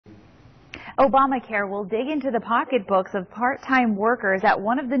Obamacare will dig into the pocketbooks of part-time workers at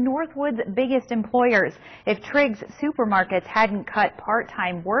one of the Northwood's biggest employers. If Trigs supermarkets hadn't cut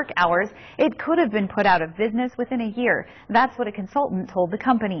part-time work hours, it could have been put out of business within a year. That's what a consultant told the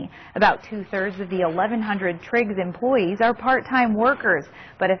company. About two-thirds of the 1,100 Trigs employees are part-time workers,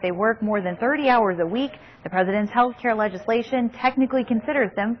 but if they work more than 30 hours a week, the president's health care legislation technically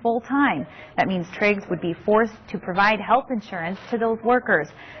considers them full-time. That means Trigs would be forced to provide health insurance to those workers.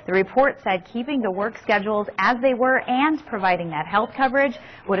 The report said keeping the work schedules as they were and providing that health coverage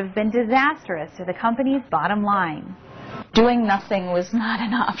would have been disastrous to the company's bottom line. Doing nothing was not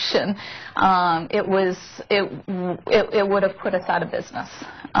an option. It would have put us out of business.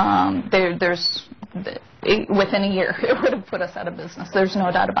 Within a year, it would have put us out of business. There's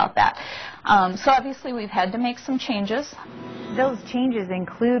no doubt about that. So obviously we've had to make some changes. Those changes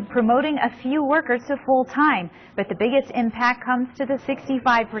include promoting a few workers to full-time, but the biggest impact comes to the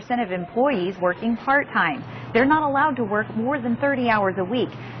 65% of employees working part-time. They're not allowed to work more than 30 hours a week.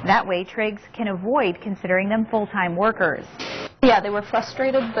 That way, Trigs can avoid considering them full-time workers. Yeah, they were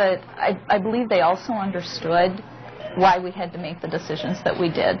frustrated, but I believe they also understood why we had to make the decisions that we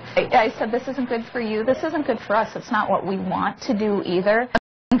did. I said, this isn't good for you, this isn't good for us, it's not what we want to do either.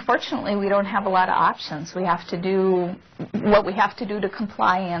 Unfortunately, we don't have a lot of options. We have to do what we have to do to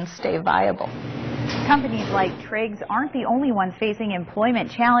comply and stay viable. Companies like Trigs aren't the only ones facing employment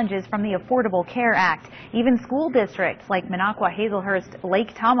challenges from the Affordable Care Act. Even school districts like Minocqua, Hazelhurst,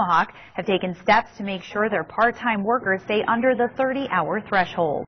 Lake Tomahawk have taken steps to make sure their part-time workers stay under the 30-hour threshold.